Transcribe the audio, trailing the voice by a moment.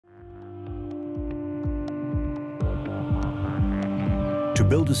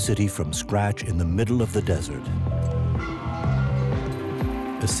build a city from scratch in the middle of the desert.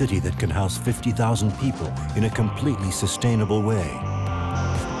 A city that can house 50,000 people in a completely sustainable way.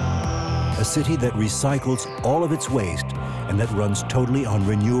 A city that recycles all of its waste and that runs totally on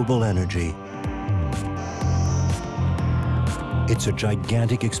renewable energy. It's a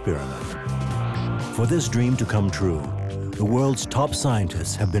gigantic experiment. For this dream to come true, the world's top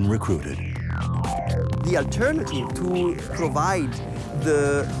scientists have been recruited. The alternative to provide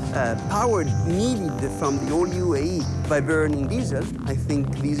the power needed from the old UAE by burning diesel, I think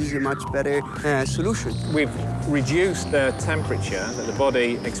this is a much better solution. We've reduced the temperature that the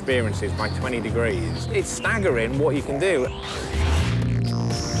body experiences by 20 degrees. It's staggering what you can do.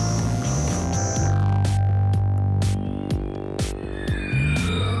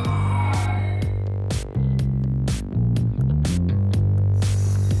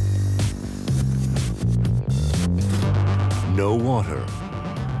 No water,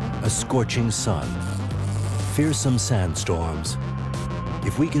 a scorching sun, fearsome sandstorms.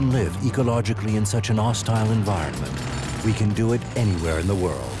 If we can live ecologically in such an hostile environment, we can do it anywhere in the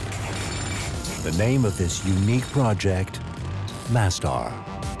world. The name of this unique project, Masdar.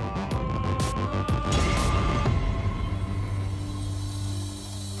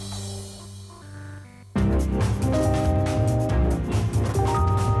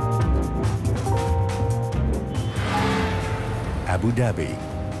 Abu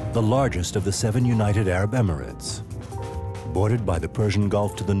Dhabi, the largest of the 7 United Arab Emirates, bordered by the Persian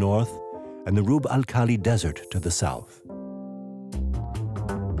Gulf to the north and the Rub al-Khali Desert to the south.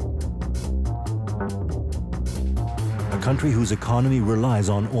 A country whose economy relies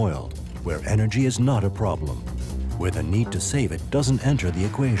on oil, where energy is not a problem, where the need to save it doesn't enter the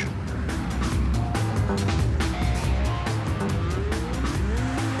equation.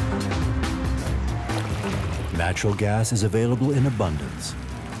 Natural gas is available in abundance,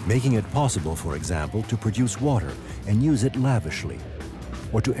 making it possible, for example, to produce water and use it lavishly,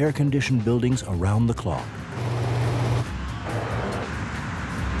 or to air-condition buildings around the clock.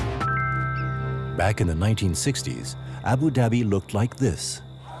 Back in the 1960s, Abu Dhabi looked like this.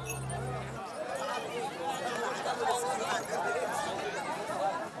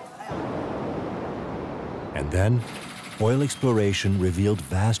 And then, oil exploration revealed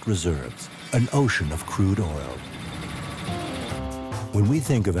vast reserves, an ocean of crude oil. When we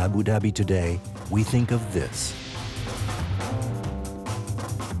think of Abu Dhabi today, we think of this.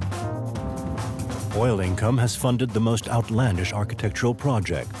 Oil income has funded the most outlandish architectural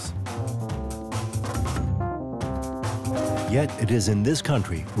projects. Yet it is in this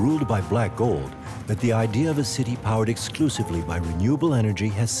country, ruled by black gold, that the idea of a city powered exclusively by renewable energy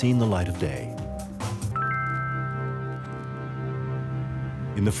has seen the light of day.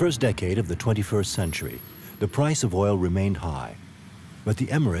 In the first decade of the 21st century, the price of oil remained high, but the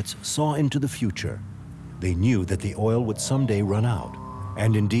Emirates saw into the future. They knew that the oil would someday run out,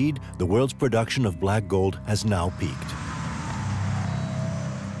 and indeed, the world's production of black gold has now peaked.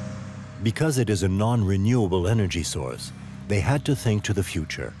 Because it is a non-renewable energy source, they had to think to the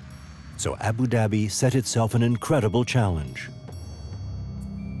future. So Abu Dhabi set itself an incredible challenge.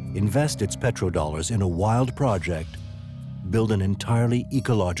 Invest its petrodollars in a wild project, build an entirely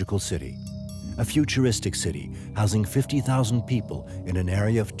ecological city, a futuristic city housing 50,000 people in an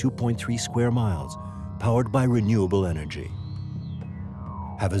area of 2.3 square miles, powered by renewable energy.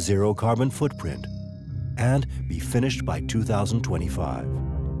 Have a zero carbon footprint, and be finished by 2025.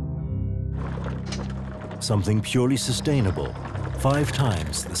 Something purely sustainable, 5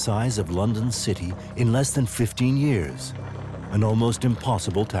 times the size of London's city in less than 15 years, an almost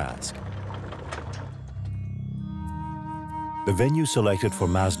impossible task. The venue selected for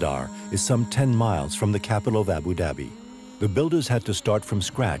Masdar is some 10 miles from the capital of Abu Dhabi. The builders had to start from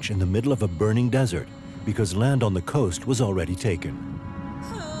scratch in the middle of a burning desert because land on the coast was already taken.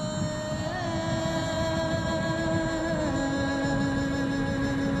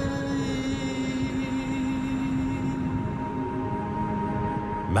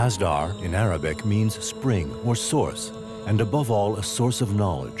 Masdar in Arabic means spring or source, and above all a source of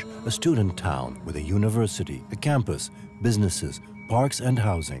knowledge, a student town with a university, a campus, businesses, parks and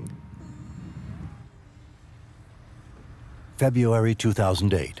housing. February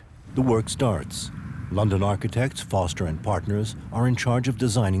 2008, the work starts. London architects, Foster and Partners, are in charge of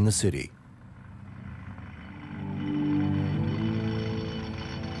designing the city.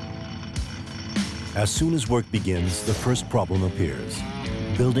 As soon as work begins, the first problem appears.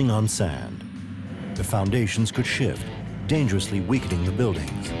 Building on sand. The foundations could shift, dangerously weakening the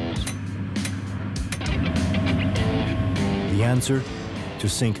buildings. The answer? To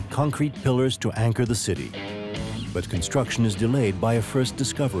sink concrete pillars to anchor the city. But construction is delayed by a first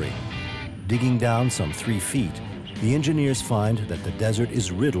discovery. Digging down some 3 feet, the engineers find that the desert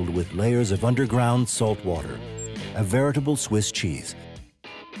is riddled with layers of underground salt water, a veritable Swiss cheese.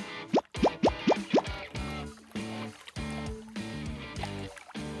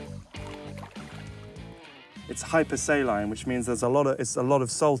 It's hypersaline, which means it's a lot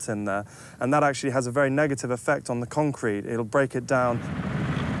of salt in there, and that actually has a very negative effect on the concrete. It'll break it down.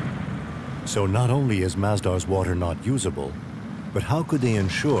 So not only is Masdar's water not usable, but how could they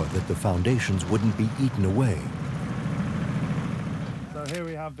ensure that the foundations wouldn't be eaten away? So here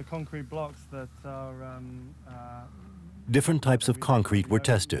we have the concrete blocks that are... Different types of concrete were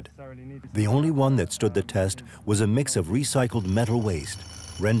tested. The only one that stood the test was a mix of recycled metal waste,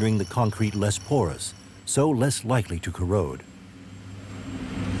 rendering the concrete less porous, so less likely to corrode.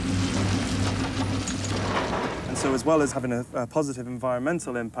 And so as well as having a positive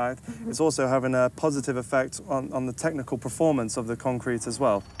environmental impact, it's also having a positive effect on the technical performance of the concrete as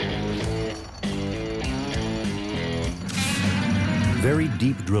well. Very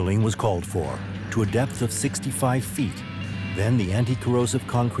deep drilling was called for, to a depth of 65 feet. Then the anti-corrosive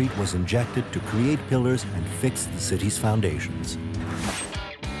concrete was injected to create pillars and fix the city's foundations.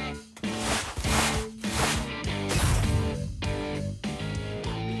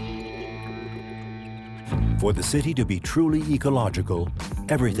 For the city to be truly ecological,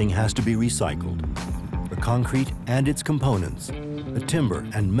 everything has to be recycled. The concrete and its components, the timber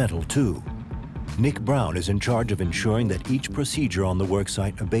and metal too. Nick Brown is in charge of ensuring that each procedure on the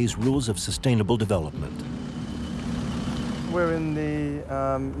worksite obeys rules of sustainable development. We're in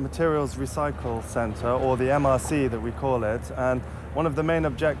the Materials Recycle Centre, or the MRC that we call it, and one of the main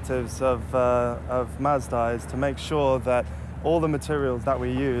objectives of Masdar is to make sure that all the materials that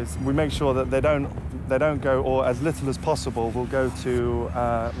we use, we make sure that they don't go, or as little as possible, will go to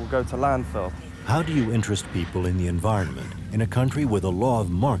landfill. How do you interest people in the environment in a country where the law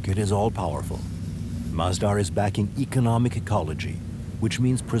of market is all-powerful? Masdar is backing economic ecology, which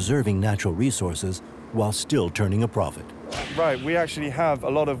means preserving natural resources while still turning a profit. Right, we actually have a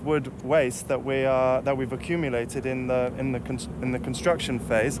lot of wood waste that we've accumulated in the construction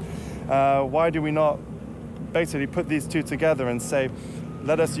phase. Why do we not basically put these two together and say,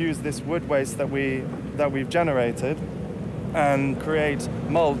 let us use this wood waste that we've generated and create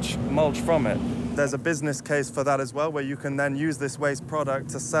mulch from it. There's a business case for that as well, where you can then use this waste product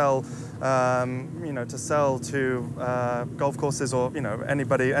to sell, to golf courses or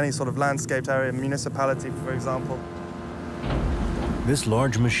anybody, any sort of landscaped area, municipality, for example. This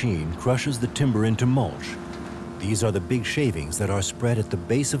large machine crushes the timber into mulch. These are the big shavings that are spread at the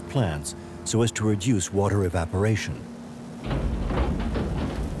base of plants so as to reduce water evaporation.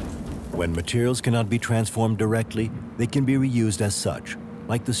 When materials cannot be transformed directly, they can be reused as such,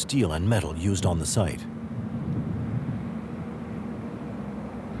 like the steel and metal used on the site.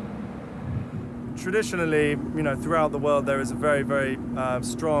 Traditionally, throughout the world, there is a very, very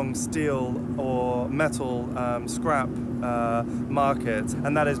strong steel or metal scrap market,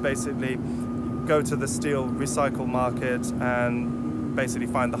 and that is basically go to the steel recycle market and basically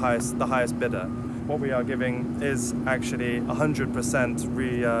find the highest bidder. What we are giving is actually 100%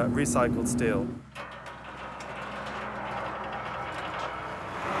 recycled steel.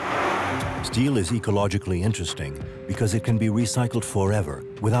 Steel is ecologically interesting because it can be recycled forever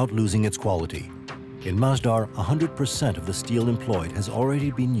without losing its quality. In Masdar, 100% of the steel employed has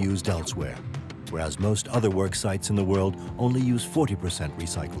already been used elsewhere, whereas most other work sites in the world only use 40%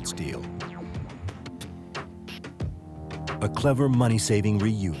 recycled steel. A clever money-saving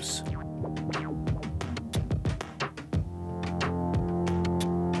reuse.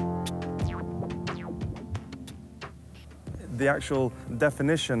 The actual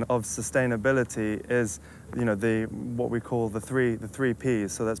definition of sustainability is, what we call the three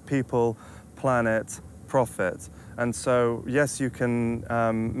Ps. So that's people, planet, profit. And so, yes, you can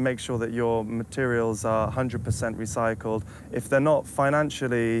make sure that your materials are 100% recycled. If they're not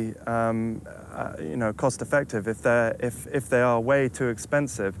financially, cost effective, if they are way too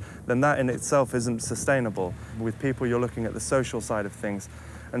expensive, then that in itself isn't sustainable. With people, you're looking at the social side of things.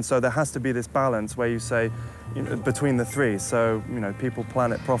 And so there has to be this balance where you say, between the three, so, people,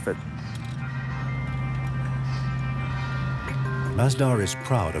 planet, profit. Masdar is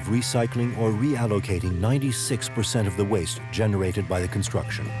proud of recycling or reallocating 96% of the waste generated by the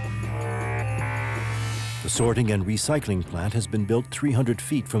construction. The sorting and recycling plant has been built 300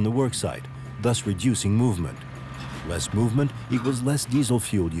 feet from the worksite, thus reducing movement. Less movement equals less diesel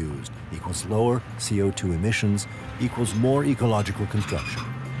fuel used, equals lower CO2 emissions, equals more ecological construction.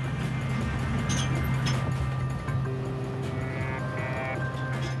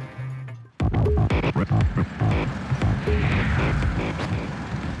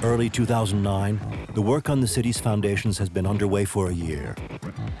 Early 2009, the work on the city's foundations has been underway for a year.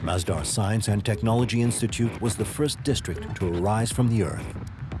 Masdar Science and Technology Institute was the first district to arise from the earth.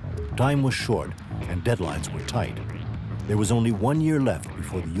 Time was short and deadlines were tight. There was only 1 year left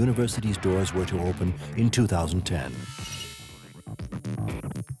before the university's doors were to open in 2010.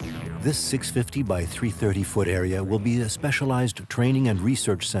 This 650 by 330 foot area will be a specialized training and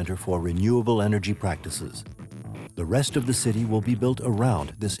research center for renewable energy practices. The rest of the city will be built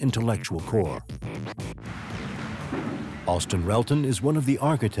around this intellectual core. Austin Relton is one of the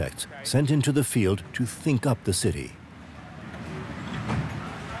architects sent into the field to think up the city.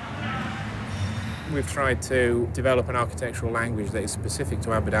 We've tried to develop an architectural language that is specific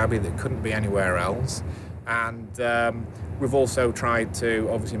to Abu Dhabi that couldn't be anywhere else. And we've also tried to,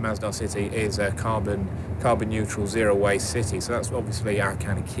 obviously Masdar City is a carbon neutral, zero waste city, so that's obviously our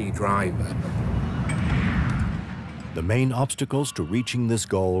kind of key driver. The main obstacles to reaching this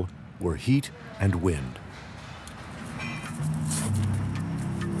goal were heat and wind.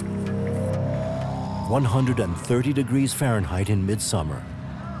 130 degrees Fahrenheit in midsummer.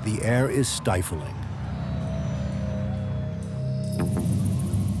 The air is stifling.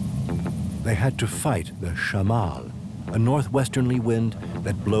 They had to fight the shamal, a northwesterly wind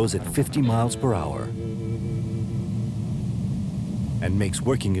that blows at 50 miles per hour and makes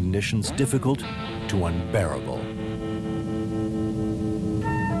working conditions difficult to unbearable.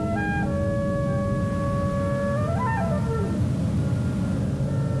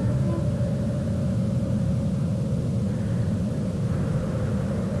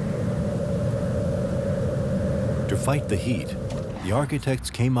 To fight the heat, the architects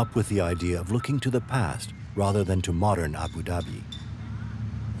came up with the idea of looking to the past rather than to modern Abu Dhabi.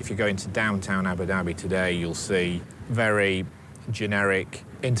 If you go into downtown Abu Dhabi today, you'll see very generic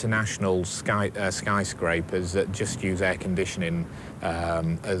international skyscrapers that just use air conditioning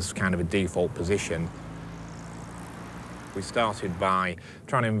as kind of a default position. We started by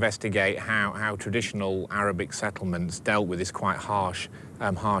trying to investigate how traditional Arabic settlements dealt with this quite harsh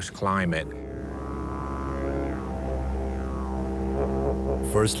climate.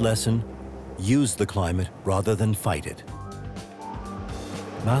 First lesson, use the climate rather than fight it.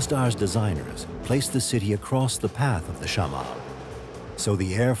 Masdar's designers placed the city across the path of the shamal, so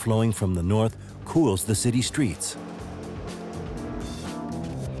the air flowing from the north cools the city streets.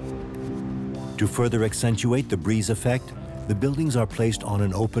 To further accentuate the breeze effect, the buildings are placed on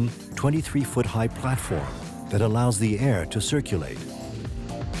an open, 23-foot-high platform that allows the air to circulate.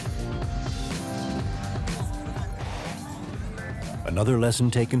 Another lesson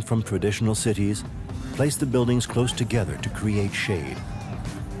taken from traditional cities, place the buildings close together to create shade,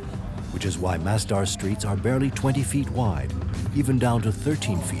 which is why Masdar streets are barely 20 feet wide, even down to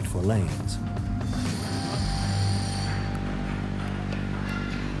 13 feet for lanes.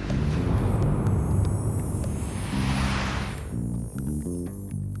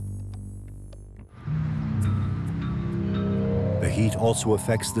 The heat also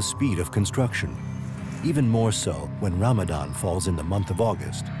affects the speed of construction, even more so when Ramadan falls in the month of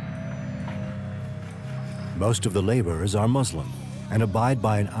August. Most of the laborers are Muslim and abide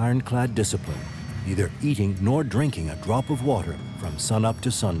by an ironclad discipline, neither eating nor drinking a drop of water from sunup to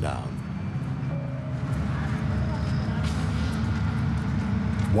sundown.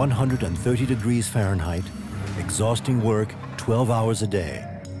 130 degrees Fahrenheit, exhausting work 12 hours a day.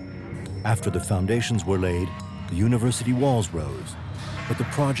 After the foundations were laid, the university walls rose, but the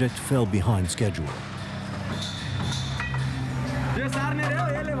project fell behind schedule.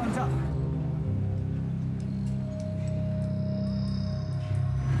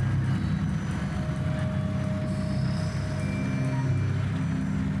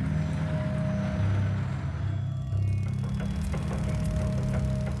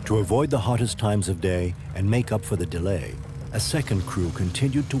 To avoid the hottest times of day and make up for the delay, a second crew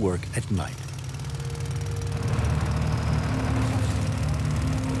continued to work at night.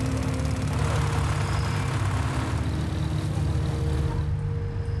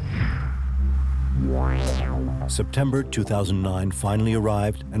 September 2009 finally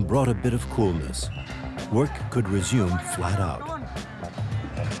arrived and brought a bit of coolness. Work could resume flat out.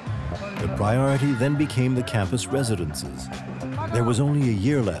 The priority then became the campus residences. There was only a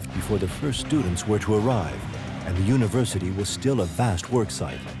year left before the first students were to arrive, and the university was still a vast work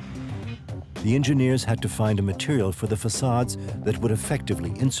site. The engineers had to find a material for the facades that would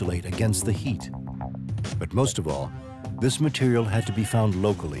effectively insulate against the heat. But most of all, this material had to be found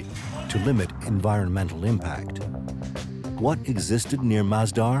locally to limit environmental impact. What existed near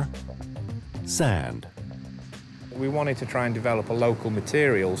Masdar? Sand. We wanted to try and develop a local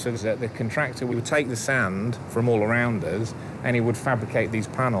material so that the contractor would take the sand from all around us and he would fabricate these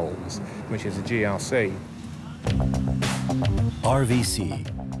panels, which is a GRC.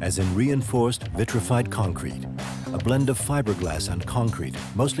 RVC, as in reinforced vitrified concrete, a blend of fiberglass and concrete,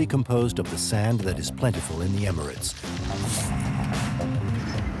 mostly composed of the sand that is plentiful in the Emirates.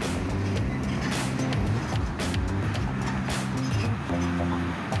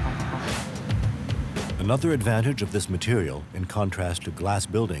 Another advantage of this material, in contrast to glass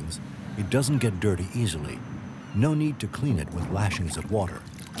buildings, it doesn't get dirty easily. No need to clean it with lashings of water.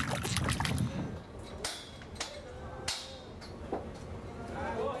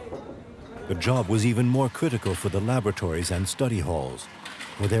 The job was even more critical for the laboratories and study halls,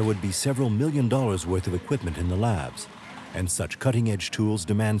 where there would be several $1 million worth of equipment in the labs, and such cutting-edge tools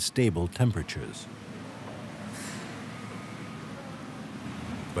demand stable temperatures.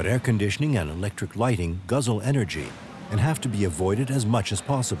 But air conditioning and electric lighting guzzle energy and have to be avoided as much as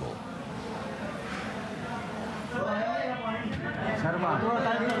possible.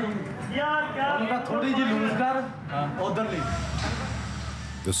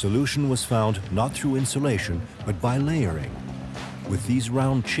 The solution was found not through insulation, but by layering, with these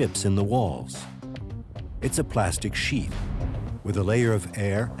round chips in the walls. It's a plastic sheet with a layer of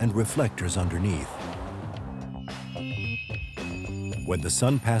air and reflectors underneath. When the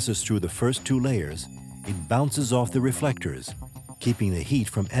sun passes through the first two layers, it bounces off the reflectors, keeping the heat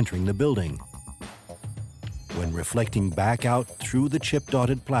from entering the building. When reflecting back out through the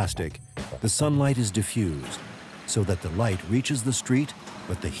chip-dotted plastic, the sunlight is diffused, so that the light reaches the street,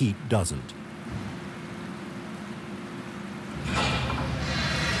 but the heat doesn't.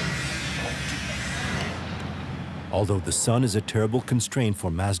 Although the sun is a terrible constraint for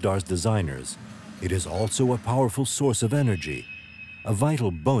Masdar's designers, it is also a powerful source of energy, a vital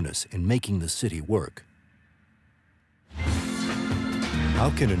bonus in making the city work.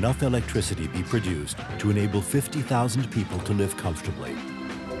 How can enough electricity be produced to enable 50,000 people to live comfortably?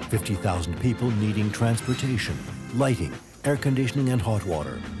 50,000 people needing transportation, lighting, air conditioning, and hot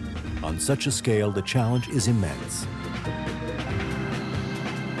water. On such a scale, the challenge is immense.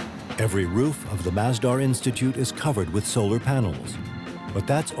 Every roof of the Masdar Institute is covered with solar panels, but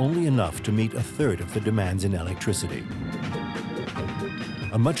that's only enough to meet a third of the demands in electricity.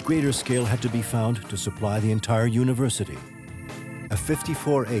 A much greater scale had to be found to supply the entire university. A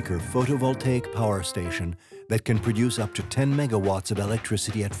 54-acre photovoltaic power station that can produce up to 10 megawatts of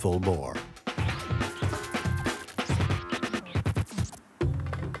electricity at full bore.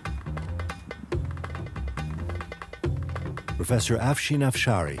 Professor Afshin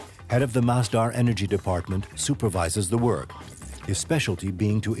Afshari, head of the Masdar Energy Department, supervises the work, his specialty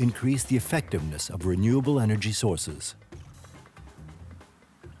being to increase the effectiveness of renewable energy sources.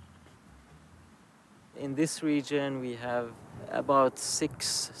 In this region, we have about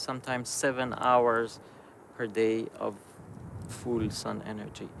 6, sometimes 7 hours per day of full sun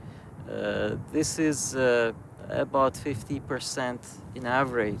energy. This is about 50% in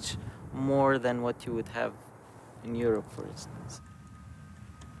average, more than what you would have in Europe, for instance.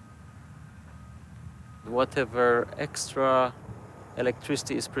 Whatever extra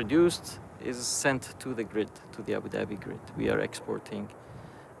electricity is produced is sent to the grid, to the Abu Dhabi grid. We are exporting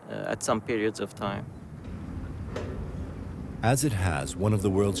at some periods of time. As it has one of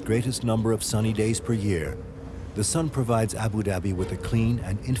the world's greatest number of sunny days per year, the sun provides Abu Dhabi with a clean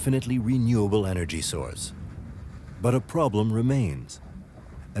and infinitely renewable energy source. But a problem remains,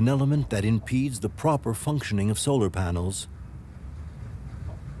 an element that impedes the proper functioning of solar panels: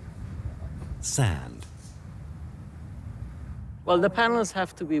 sand. Well, the panels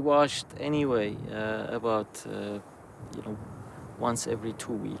have to be washed anyway, about once every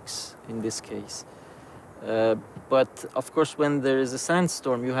 2 weeks in this case. But of course, when there is a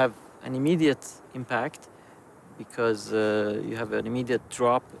sandstorm, you have an immediate impact because you have an immediate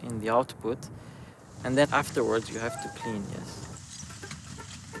drop in the output, and then afterwards you have to clean, yes.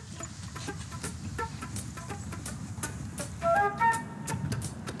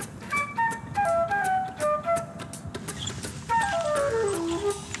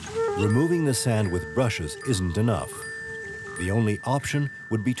 Removing the sand with brushes isn't enough. The only option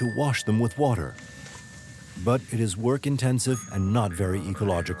would be to wash them with water. But it is work-intensive and not very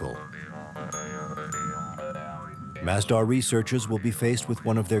ecological. Masdar researchers will be faced with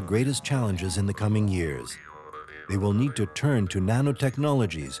one of their greatest challenges in the coming years. They will need to turn to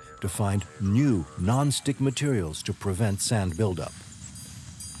nanotechnologies to find new, non-stick materials to prevent sand buildup.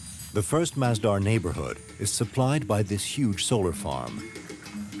 The first Masdar neighborhood is supplied by this huge solar farm.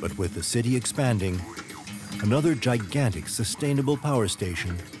 But with the city expanding, another gigantic sustainable power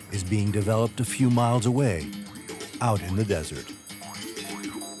station is being developed a few miles away, out in the desert.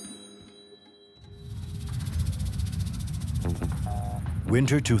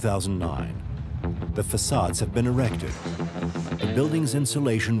 Winter 2009. The facades have been erected. The building's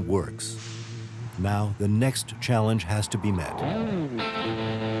insulation works. Now, the next challenge has to be met.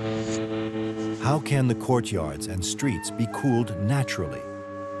 How can the courtyards and streets be cooled naturally?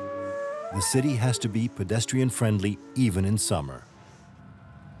 The city has to be pedestrian-friendly even in summer.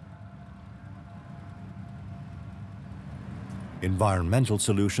 Environmental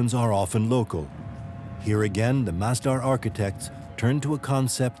solutions are often local. Here again, the Masdar architects turn to a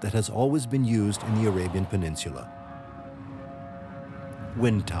concept that has always been used in the Arabian Peninsula: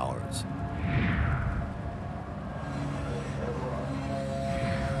 wind towers.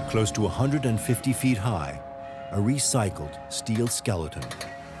 Close to 150 feet high, a recycled steel skeleton,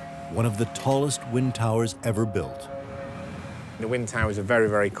 one of the tallest wind towers ever built. The wind tower is a very,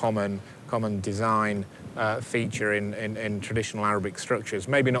 very common design feature in traditional Arabic structures.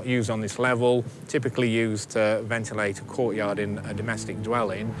 Maybe not used on this level, typically used to ventilate a courtyard in a domestic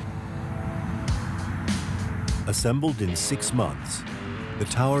dwelling. Assembled in 6 months, the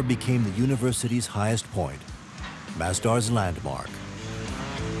tower became the university's highest point, Masdar's landmark.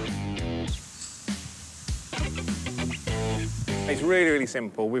 It's really, really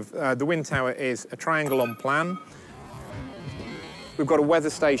simple. The wind tower is a triangle on plan. We've got a weather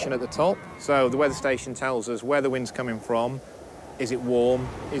station at the top, so the weather station tells us where the wind's coming from. Is it warm?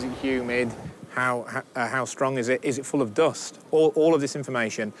 Is it humid? How strong is it? Is it full of dust? All of this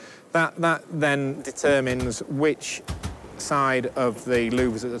information. That then determines which side of the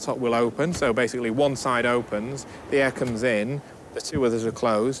louvers at the top will open. So basically one side opens, the air comes in, the two others are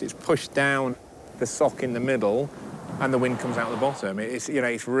closed, it's pushed down the sock in the middle, and the wind comes out the bottom.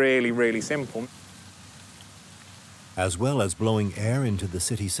 It's really, really simple. As well as blowing air into the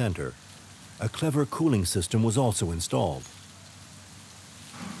city center, a clever cooling system was also installed.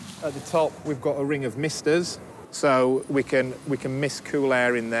 At the top, we've got a ring of misters, so we can mist cool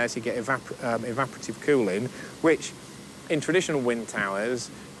air in there to get evaporative cooling, which in traditional wind towers,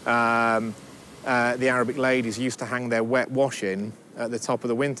 the Arabic ladies used to hang their wet washing at the top of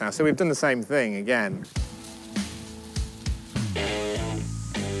the wind tower. So we've done the same thing again.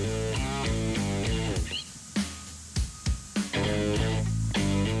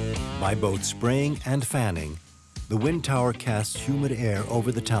 By both spraying and fanning, the wind tower casts humid air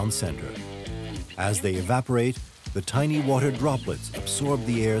over the town center. As they evaporate, the tiny water droplets absorb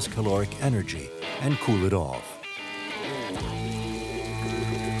the air's caloric energy and cool it off.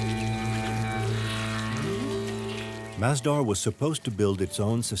 Masdar was supposed to build its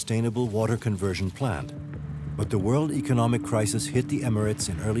own sustainable water conversion plant, but the world economic crisis hit the Emirates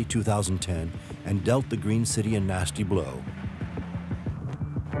in early 2010 and dealt the Green City a nasty blow.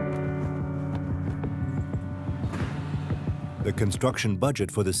 The construction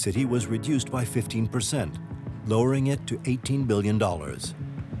budget for the city was reduced by 15%, lowering it to $18 billion.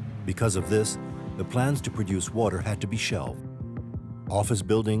 Because of this, the plans to produce water had to be shelved. Office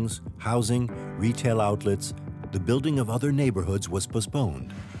buildings, housing, retail outlets, the building of other neighborhoods was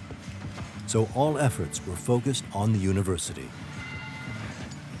postponed. So all efforts were focused on the university.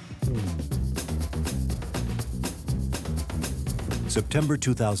 September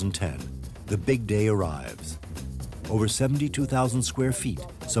 2010, the big day arrives. Over 72,000 square feet,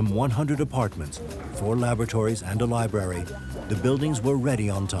 some 100 apartments, 4 laboratories and a library, the buildings were ready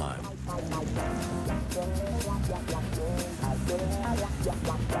on time.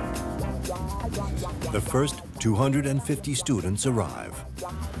 The first 250 students arrive.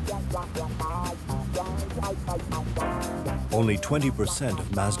 Only 20% of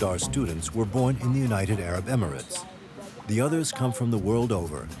Masdar's students were born in the United Arab Emirates. The others come from the world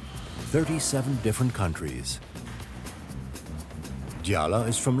over, 37 different countries. Diala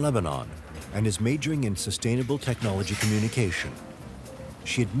is from Lebanon and is majoring in sustainable technology communication.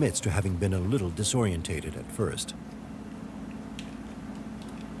 She admits to having been a little disorientated at first.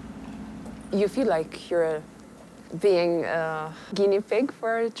 You feel like you're being a guinea pig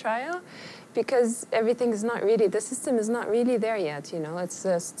for a trial because everything is not really, the system is not really there yet, you know, it's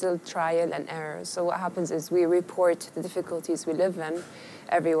still trial and error. So what happens is we report the difficulties we live in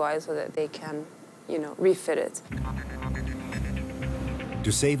every while so that they can, you know, refit it.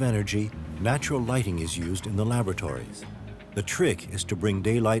 To save energy, natural lighting is used in the laboratories. The trick is to bring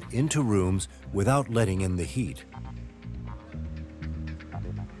daylight into rooms without letting in the heat.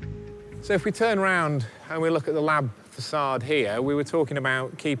 So if we turn around and we look at the lab facade here, we were talking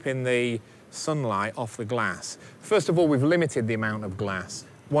about keeping the sunlight off the glass. First of all, we've limited the amount of glass.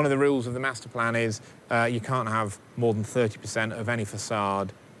 One of the rules of the master plan is you can't have more than 30% of any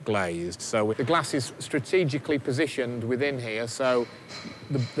facade glazed. So the glass is strategically positioned within here, so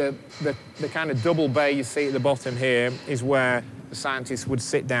the kind of double bay you see at the bottom here is where the scientists would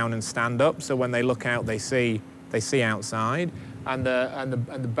sit down and stand up, so when they look out they see outside, and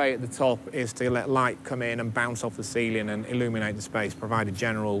the bay at the top is to let light come in and bounce off the ceiling and illuminate the space, provide a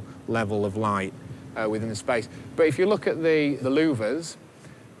general level of light within the space. But if you look at the louvers,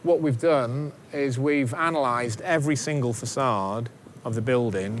 what we've done is we've analysed every single facade of the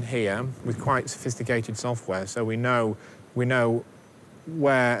building here with quite sophisticated software, so we know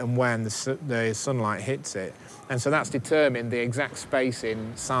where and when the sunlight hits it. And so that's determined the exact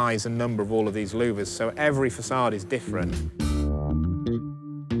spacing, size and number of all of these louvers, so every facade is different.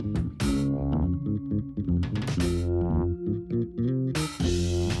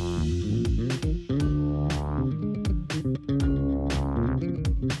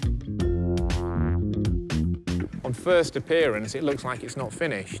 On first appearance, it looks like it's not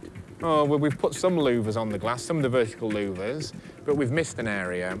finished. Oh, well, we've put some louvers on the glass, some of the vertical louvers, but we've missed an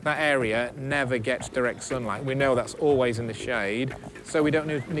area. That area never gets direct sunlight. We know that's always in the shade, so we don't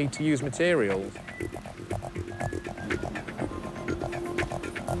need to use materials.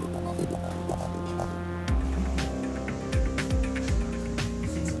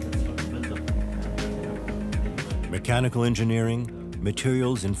 Mechanical engineering,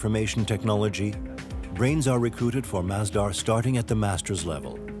 materials information technology, brains are recruited for Masdar starting at the master's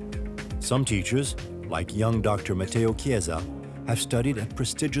level. Some teachers, like young Dr. Matteo Chiesa, have studied at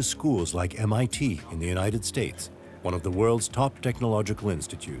prestigious schools like MIT in the United States, one of the world's top technological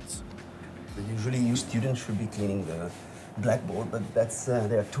institutes. Usually you students should be cleaning the blackboard, but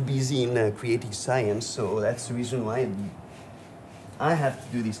they're too busy in creating science, so that's the reason why I have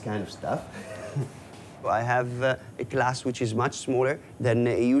to do this kind of stuff. I have a class which is much smaller than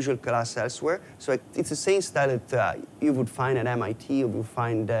a usual class elsewhere, so it's the same style that you would find at MIT or you would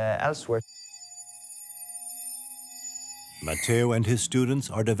find elsewhere. Matteo and his students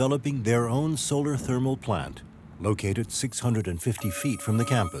are developing their own solar thermal plant, located 650 feet from the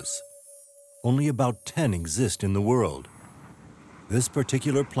campus. Only about 10 exist in the world. This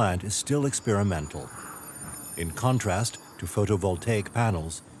particular plant is still experimental. In contrast to photovoltaic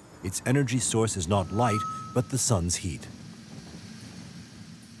panels, its energy source is not light, but the sun's heat.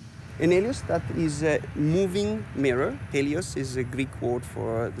 An heliostat is a moving mirror. Helios is a Greek word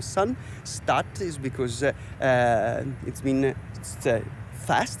for the sun. Stat is because it's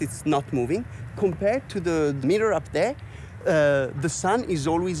fast, it's not moving. Compared to the mirror up there, the sun is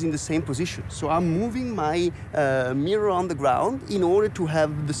always in the same position. So I'm moving my mirror on the ground in order to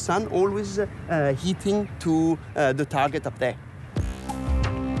have the sun always heating to the target up there.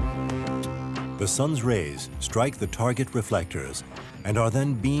 The sun's rays strike the target reflectors and are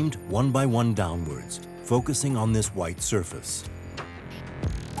then beamed one by one downwards, focusing on this white surface.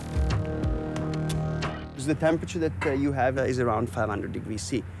 The temperature that you have is around 500 degrees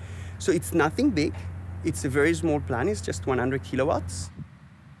C. So it's nothing big. It's a very small plant. It's just 100 kilowatts.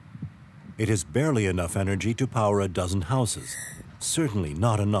 It is barely enough energy to power a dozen houses, certainly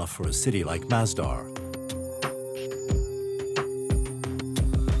not enough for a city like Masdar.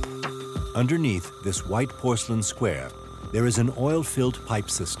 Underneath this white porcelain square, there is an oil-filled pipe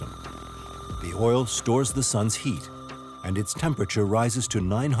system. The oil stores the sun's heat, and its temperature rises to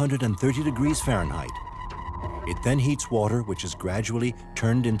 930 degrees Fahrenheit. It then heats water, which is gradually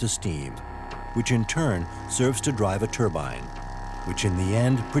turned into steam, which in turn serves to drive a turbine, which in the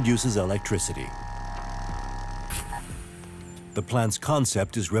end produces electricity. The plant's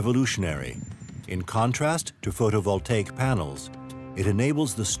concept is revolutionary. In contrast to photovoltaic panels, it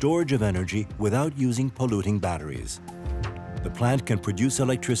enables the storage of energy without using polluting batteries. The plant can produce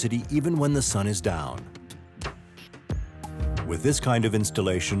electricity even when the sun is down. With this kind of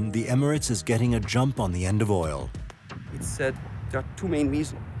installation, the Emirates is getting a jump on the end of oil. There are two main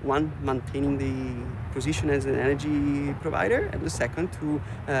reasons. One, maintaining the position as an energy provider, and the second, to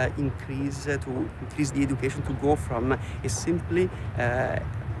increase the education, to go from a simply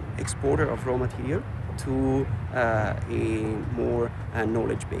exporter of raw material to a more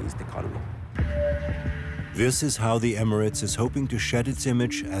knowledge-based economy. This is how the Emirates is hoping to shed its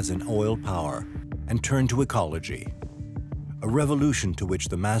image as an oil power and turn to ecology, a revolution to which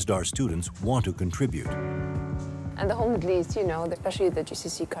the Masdar students want to contribute. And the whole Middle East, you know, especially the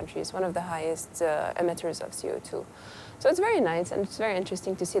GCC countries, one of the highest emitters of CO2. So it's very nice and it's very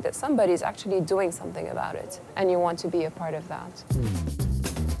interesting to see that somebody is actually doing something about it, and you want to be a part of that.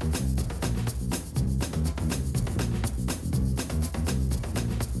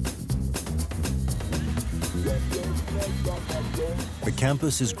 The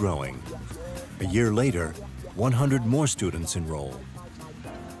campus is growing. A year later, 100 more students enroll.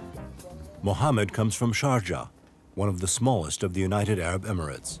 Mohammed comes from Sharjah, one of the smallest of the United Arab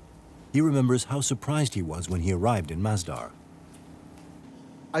Emirates. He remembers how surprised he was when he arrived in Masdar.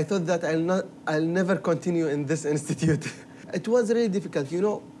 I thought that I'll never continue in this institute. It was really difficult, you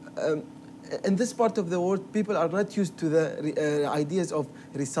know. In this part of the world, people are not used to the ideas of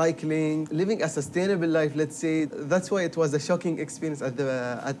recycling, living a sustainable life, let's say. That's why it was a shocking experience at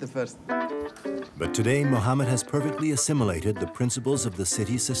the first. But today, Mohammed has perfectly assimilated the principles of the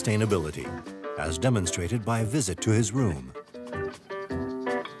city's sustainability, as demonstrated by a visit to his room.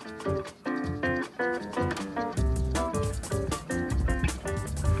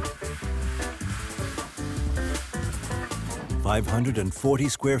 "540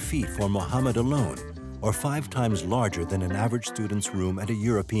 square feet for Mohammed alone, or 5 times larger than an average student's room at a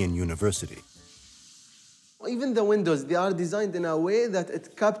European university. Even the windows, they are designed in a way that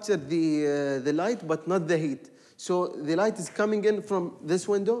it captures the light, but not the heat. So the light is coming in from this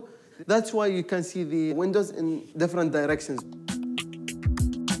window. That's why you can see the windows in different directions.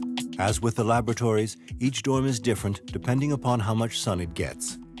 As with the laboratories, each dorm is different depending upon how much sun it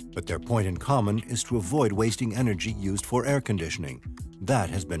gets. But their point in common is to avoid wasting energy used for air conditioning. That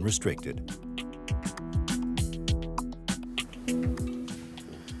has been restricted.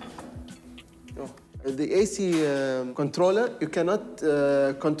 The AC controller, you cannot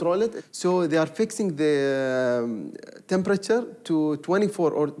control it. So they are fixing the temperature to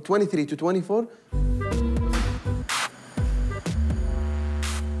 24 or 23 to 24.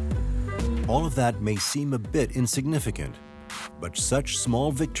 All of that may seem a bit insignificant, but such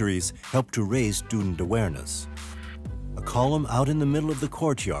small victories help to raise student awareness. A column out in the middle of the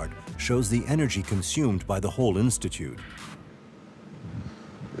courtyard shows the energy consumed by the whole institute.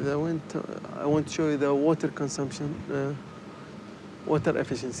 I want to show you the water consumption, water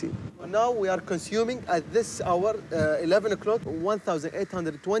efficiency. Now we are consuming at this hour, 11 o'clock,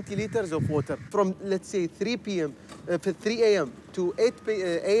 1,820 liters of water. From, let's say, 3 a.m. to 8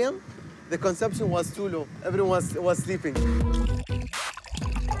 a.m., the consumption was too low. Everyone was sleeping.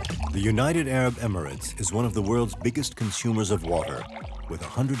 The United Arab Emirates is one of the world's biggest consumers of water, with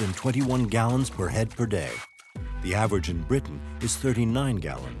 121 gallons per head per day. The average in Britain is 39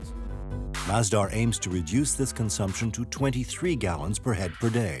 gallons. Masdar aims to reduce this consumption to 23 gallons per head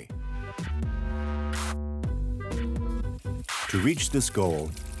per day. To reach this goal,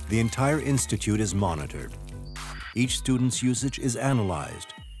 the entire institute is monitored. Each student's usage is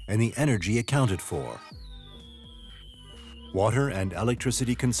analyzed and the energy accounted for. Water and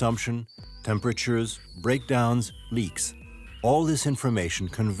electricity consumption, temperatures, breakdowns, leaks. All this information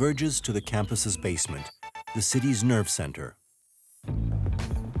converges to the campus's basement, the city's nerve center.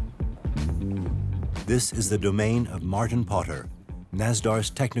 This is the domain of Martin Potter, Masdar's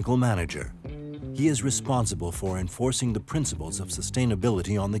technical manager. He is responsible for enforcing the principles of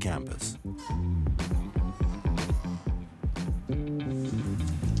sustainability on the campus.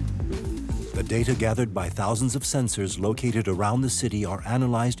 The data gathered by thousands of sensors located around the city are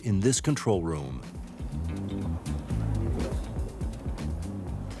analyzed in this control room.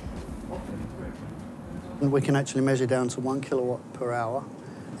 We can actually measure down to 1 kilowatt per hour,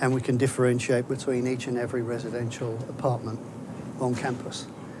 and we can differentiate between each and every residential apartment on campus.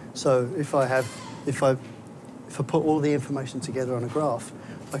 So if I put all the information together on a graph,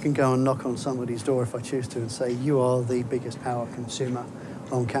 I can go and knock on somebody's door if I choose to and say, you are the biggest power consumer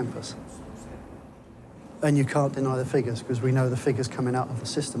on campus. And you can't deny the figures, because we know the figures coming out of the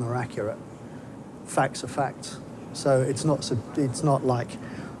system are accurate. Facts are facts. So it's not like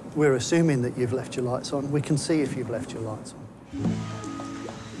we're assuming that you've left your lights on. We can see if you've left your lights on.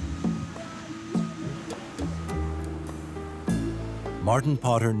 Martin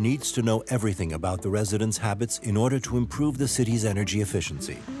Potter needs to know everything about the residents' habits in order to improve the city's energy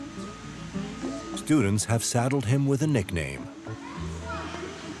efficiency. Students have saddled him with a nickname.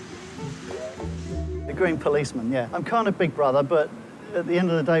 The Green Policeman, yeah. I'm kind of big brother, but at the end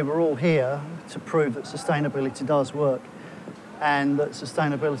of the day, we're all here to prove that sustainability does work, and that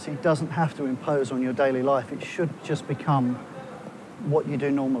sustainability doesn't have to impose on your daily life. It should just become what you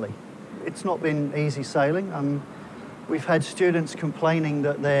do normally. It's not been easy sailing. We've had students complaining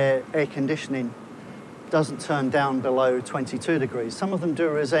that their air conditioning doesn't turn down below 22 degrees. Some of them do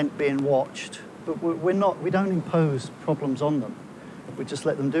resent being watched, but we don't impose problems on them. We just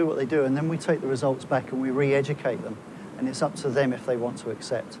let them do what they do, and then we take the results back and we re-educate them, and it's up to them if they want to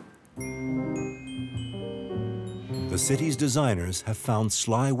accept. The city's designers have found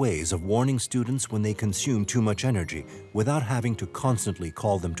sly ways of warning students when they consume too much energy without having to constantly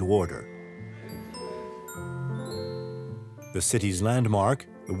call them to order. The city's landmark,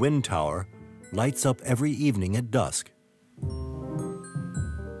 the wind tower, lights up every evening at dusk.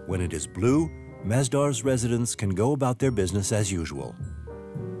 When it is blue, Masdar's residents can go about their business as usual.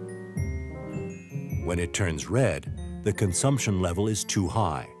 When it turns red, the consumption level is too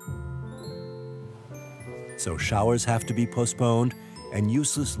high. So showers have to be postponed and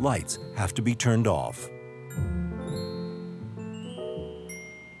useless lights have to be turned off.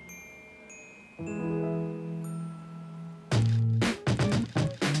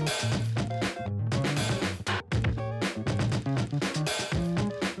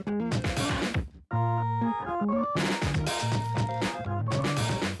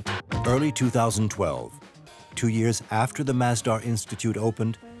 Early 2012, 2 years after the Masdar Institute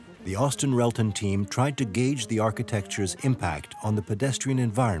opened, the Austin Relton team tried to gauge the architecture's impact on the pedestrian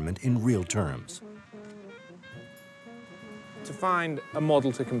environment in real terms. To find a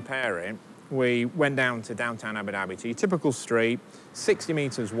model to compare it, we went down to downtown Abu Dhabi, to your typical street, 60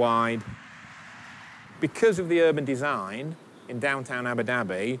 metres wide. Because of the urban design in downtown Abu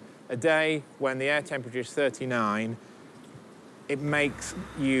Dhabi, a day when the air temperature is 39, it makes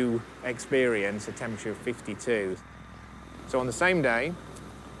you experience a temperature of 52. So on the same day,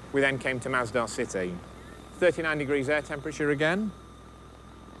 we then came to Masdar City. 39 degrees air temperature again,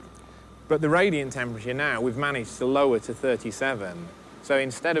 but the radiant temperature now we've managed to lower to 37. So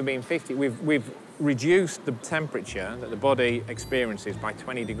instead of being 50, we've reduced the temperature that the body experiences by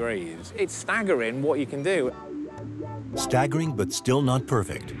 20 degrees. It's staggering what you can do. Staggering, but still not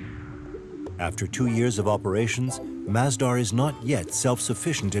perfect. After 2 years of operations, Masdar is not yet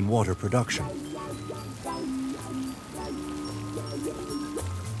self-sufficient in water production.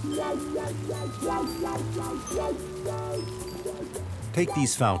 Take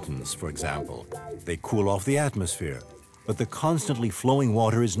these fountains, for example. They cool off the atmosphere, but the constantly flowing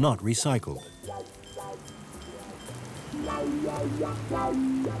water is not recycled.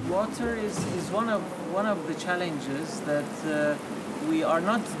 Water is one of the challenges that we are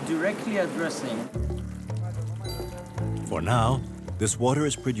not directly addressing. For now, this water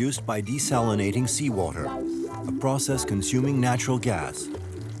is produced by desalinating seawater, a process consuming natural gas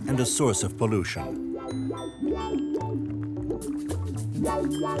and a source of pollution.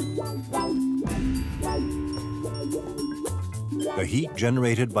 The heat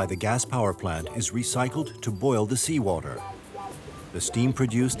generated by the gas power plant is recycled to boil the seawater. The steam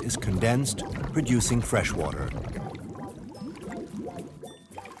produced is condensed, producing fresh water.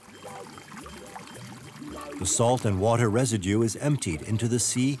 The salt and water residue is emptied into the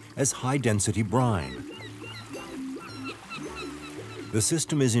sea as high-density brine. The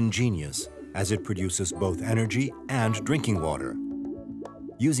system is ingenious, as it produces both energy and drinking water.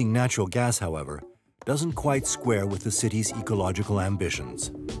 Using natural gas, however, doesn't quite square with the city's ecological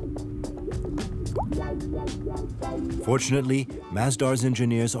ambitions. Fortunately, Masdar's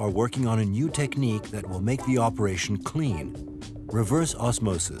engineers are working on a new technique that will make the operation clean: reverse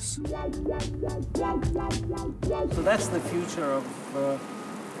osmosis. So that's the future of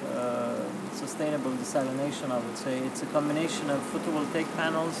sustainable desalination, I would say. It's a combination of photovoltaic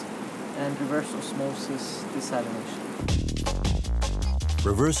panels and reverse osmosis desalination.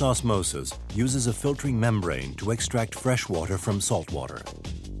 Reverse osmosis uses a filtering membrane to extract fresh water from salt water.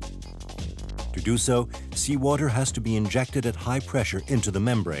 To do so, seawater has to be injected at high pressure into the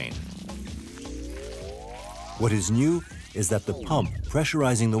membrane. What is new is that the pump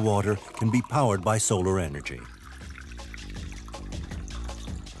pressurizing the water can be powered by solar energy.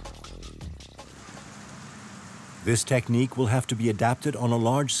 This technique will have to be adapted on a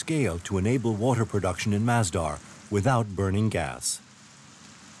large scale to enable water production in Masdar without burning gas.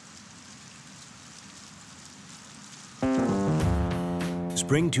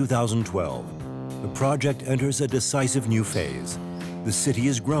 Spring 2012, the project enters a decisive new phase. The city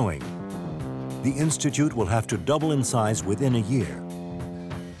is growing. The institute will have to double in size within a year.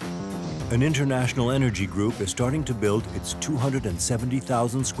 An international energy group is starting to build its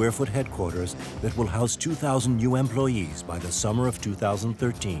 270,000 square foot headquarters that will house 2,000 new employees by the summer of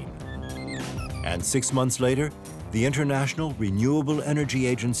 2013. And 6 months later, the International Renewable Energy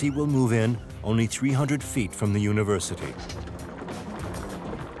Agency will move in only 300 feet from the university.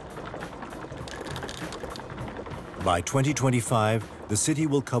 By 2025, the city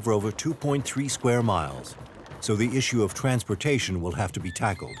will cover over 2.3 square miles, so the issue of transportation will have to be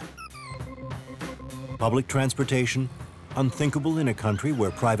tackled. Public transportation, unthinkable in a country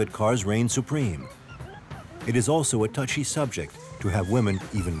where private cars reign supreme. It is also a touchy subject to have women,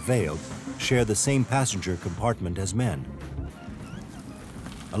 even veiled, share the same passenger compartment as men.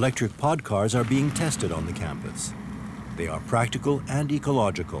 Electric pod cars are being tested on the campus. They are practical and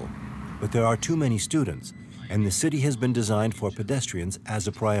ecological, but there are too many students, and the city has been designed for pedestrians as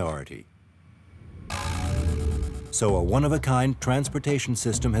a priority. So a one-of-a-kind transportation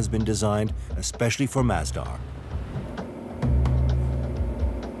system has been designed especially for Masdar.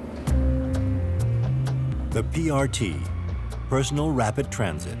 The PRT, Personal Rapid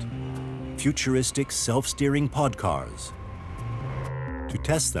Transit, futuristic self-steering pod cars. To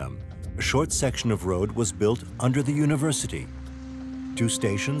test them, a short section of road was built under the university. 2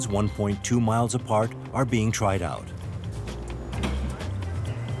 stations 1.2 miles apart are being tried out.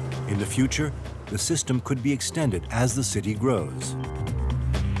 In the future, the system could be extended as the city grows.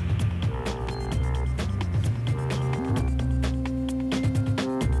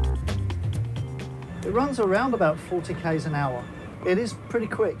 It runs around about 40 k's an hour. It is pretty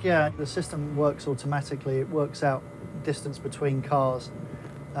quick, yeah. The system works automatically. It works out distance between cars.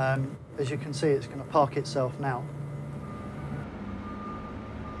 As you can see, it's going to park itself now.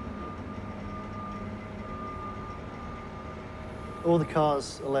 All the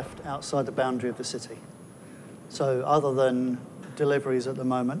cars are left outside the boundary of the city. So other than deliveries at the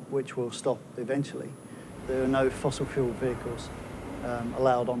moment, which will stop eventually, there are no fossil fuel vehicles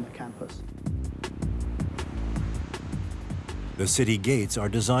allowed on the campus. The city gates are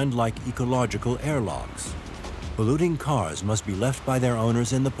designed like ecological airlocks. Polluting cars must be left by their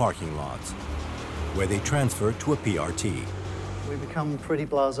owners in the parking lots, where they transfer to a PRT. We become pretty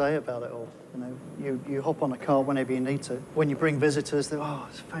blasé about it all. You know, you hop on a car whenever you need to. When you bring visitors, they're, oh,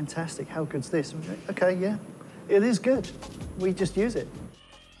 it's fantastic, how good's this? And okay, yeah, it is good. We just use it.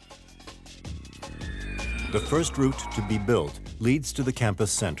 The first route to be built leads to the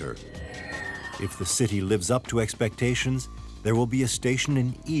campus center. If the city lives up to expectations, there will be a station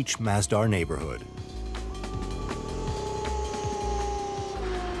in each Masdar neighborhood.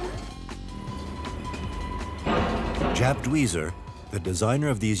 Jaap Dweezer, the designer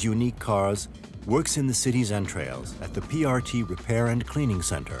of these unique cars, works in the city's entrails at the PRT Repair and Cleaning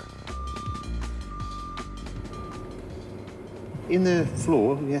Center. In the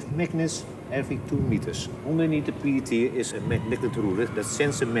floor, we have magnets every 2 meters. Underneath the PRT is a magnet ruler that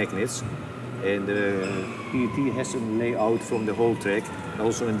sends the magnets. And the PRT has a layout from the whole track,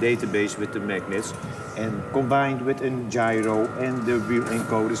 also a database with the magnets, and combined with a gyro and the wheel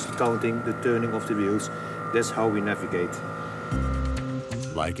encoders counting the turning of the wheels. That's how we navigate.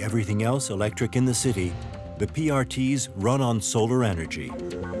 Like everything else electric in the city, the PRTs run on solar energy.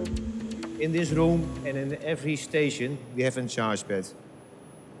 In this room and in every station, we have a charge pad. As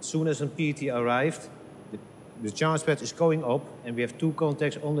soon as a PRT arrived, the charge pad is going up, and we have 2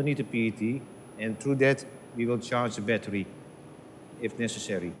 contacts underneath the PRT, and through that, we will charge the battery, if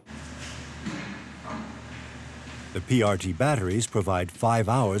necessary. The PRT batteries provide 5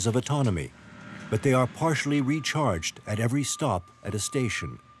 hours of autonomy, but they are partially recharged at every stop at a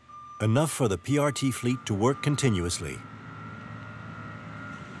station, enough for the PRT fleet to work continuously.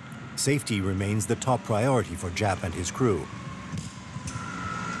 Safety remains the top priority for Jaap and his crew.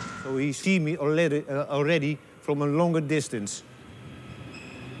 So he sees me already from a longer distance.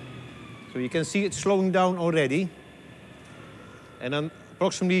 So you can see it slowing down already. And then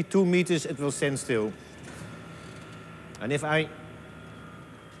approximately 2 meters, it will stand still. And if I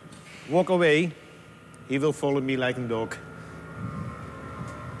walk away, he will follow me like a dog.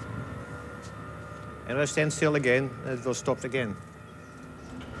 And I stand still again, and it will stop again.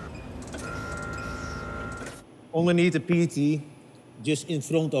 Underneath the PRT, just in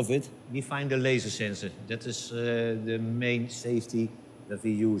front of it, we find the laser sensor. That is the main safety that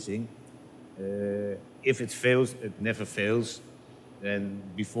we're using. If it fails, it never fails. And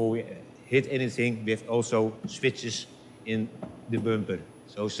before we hit anything, we have also switches in the bumper.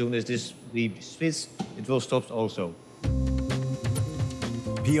 So as soon as we switch, it will stop also.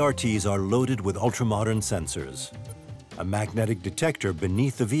 PRTs are loaded with ultramodern sensors. A magnetic detector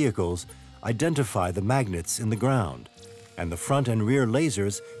beneath the vehicles identify the magnets in the ground, and the front and rear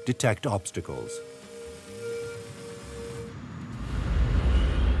lasers detect obstacles.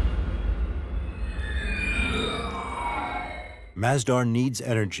 Masdar needs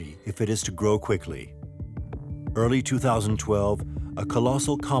energy if it is to grow quickly. Early 2012, a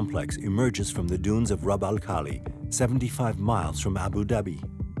colossal complex emerges from the dunes of Rub al Khali, 75 miles from Abu Dhabi.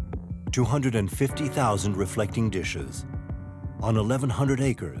 250,000 reflecting dishes. On 1,100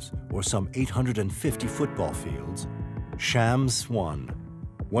 acres, or some 850 football fields, Shams 1,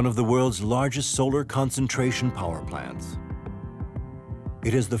 one of the world's largest solar concentration power plants.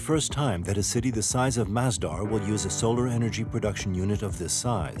 It is the first time that a city the size of Masdar will use a solar energy production unit of this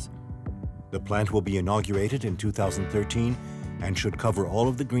size. The plant will be inaugurated in 2013 and should cover all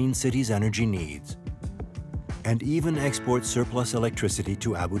of the green city's energy needs, and even export surplus electricity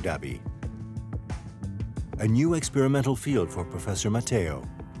to Abu Dhabi. A new experimental field for Professor Matteo.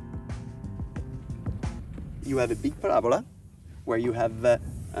 you have a big parabola where you have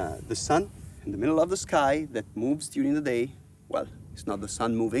the sun in the middle of the sky that moves during the day. Well, it's not the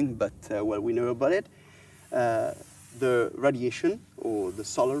sun moving, but well, we know about it. The radiation or the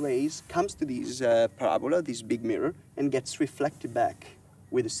solar rays comes to this parabola, this big mirror, and gets reflected back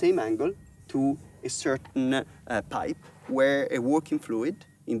with the same angle to a certain pipe where a working fluid,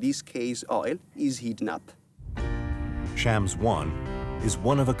 in this case oil, is heating up. Shams 1 is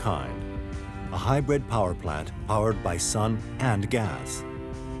one of a kind, a hybrid power plant powered by sun and gas.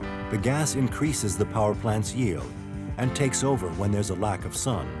 The gas increases the power plant's yield and takes over when there's a lack of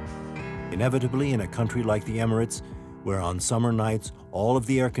sun. Inevitably, in a country like the Emirates, where on summer nights all of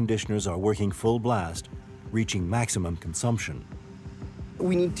the air conditioners are working full blast, reaching maximum consumption.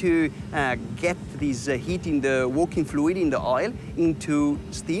 We need to get this heat in the working fluid, in the oil, into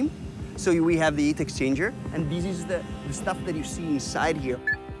steam. So we have the heat exchanger, and this is the stuff that you see inside here.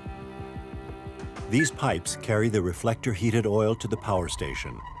 These pipes carry the reflector-heated oil to the power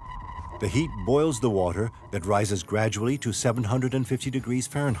station. The heat boils the water that rises gradually to 750 degrees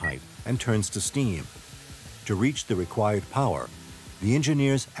Fahrenheit and turns to steam. To reach the required power, the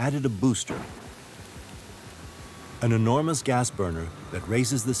engineers added a booster, an enormous gas burner that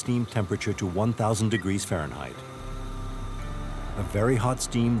raises the steam temperature to 1,000 degrees Fahrenheit. A very hot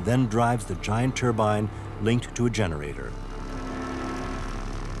steam then drives the giant turbine linked to a generator.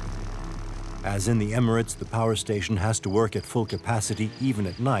 As in the Emirates, the power station has to work at full capacity even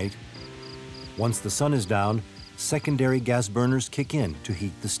at night. Once the sun is down, secondary gas burners kick in to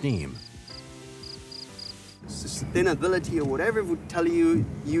heat the steam. Sustainability or whatever would tell you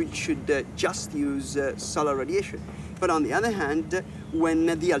you should just use solar radiation. But on the other hand, when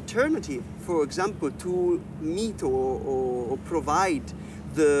the alternative, for example, to meet or provide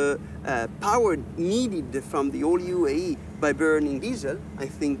the power needed from the whole UAE by burning diesel, I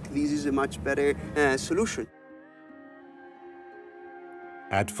think this is a much better solution.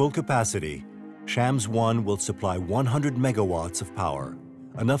 At full capacity, Shams 1 will supply 100 megawatts of power,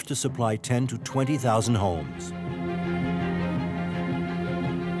 enough to supply 10 to 20,000 homes.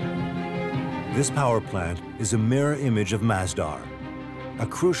 This power plant is a mirror image of Masdar, a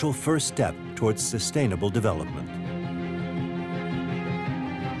crucial first step towards sustainable development.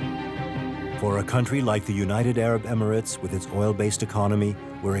 For a country like the United Arab Emirates, with its oil-based economy,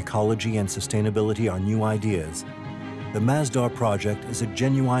 where ecology and sustainability are new ideas, the Masdar project is a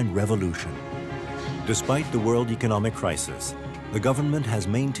genuine revolution. Despite the world economic crisis, the government has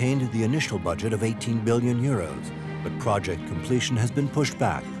maintained the initial budget of 18 billion euros, but project completion has been pushed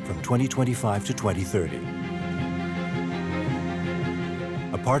back from 2025 to 2030.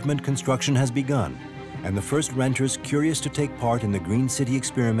 Apartment construction has begun, and the first renters curious to take part in the Green City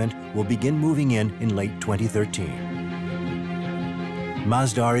experiment will begin moving in late 2013.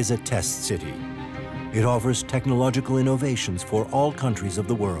 Masdar is a test city. It offers technological innovations for all countries of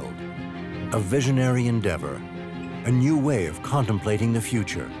the world. A visionary endeavor, a new way of contemplating the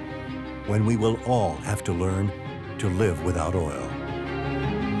future, when we will all have to learn to live without oil.